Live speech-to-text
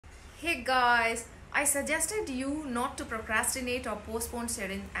Hey guys, I suggested you not to procrastinate or postpone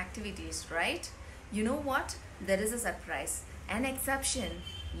certain activities, right? You know what? There is a surprise, an exception.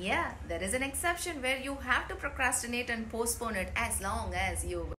 Yeah, there is an exception where you have to procrastinate and postpone it as long as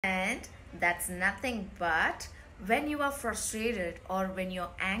you will. And that's nothing but when you are frustrated or when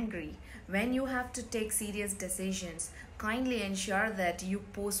you're angry, when you have to take serious decisions, kindly ensure that you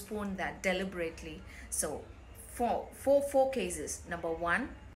postpone that deliberately. So, four cases. Number one,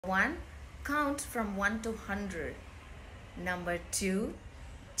 count from 1 to 100. Number 2,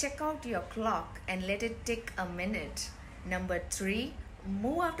 check out your clock and let it tick a minute. Number 3,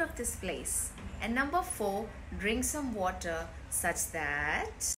 move out of this place. And number 4, drink some water such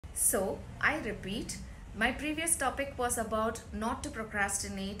that. So, I repeat, my previous topic was about not to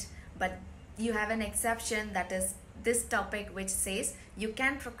procrastinate, but you have an exception, that is this topic which says you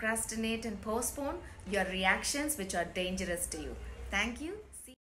can procrastinate and postpone your reactions which are dangerous to you. Thank you.